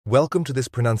Welcome to this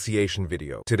pronunciation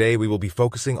video. Today we will be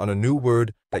focusing on a new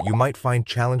word that you might find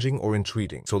challenging or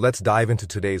intriguing. So let's dive into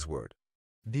today's word.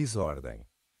 Desordem,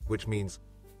 Which means,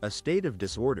 a state of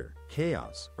disorder,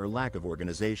 chaos, or lack of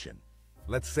organization.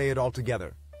 let's say it all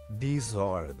together.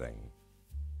 desordem,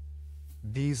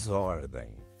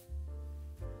 desordem,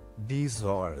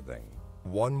 desordem,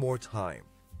 One more time.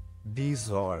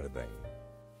 desordem,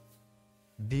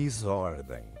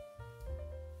 desordem,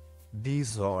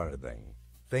 desordem.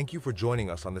 Thank you for joining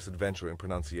us on this adventure in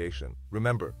pronunciation.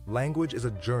 Remember, language is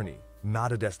a journey,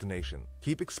 not a destination.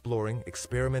 Keep exploring,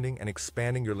 experimenting, and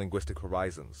expanding your linguistic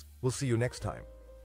horizons. We'll see you next time.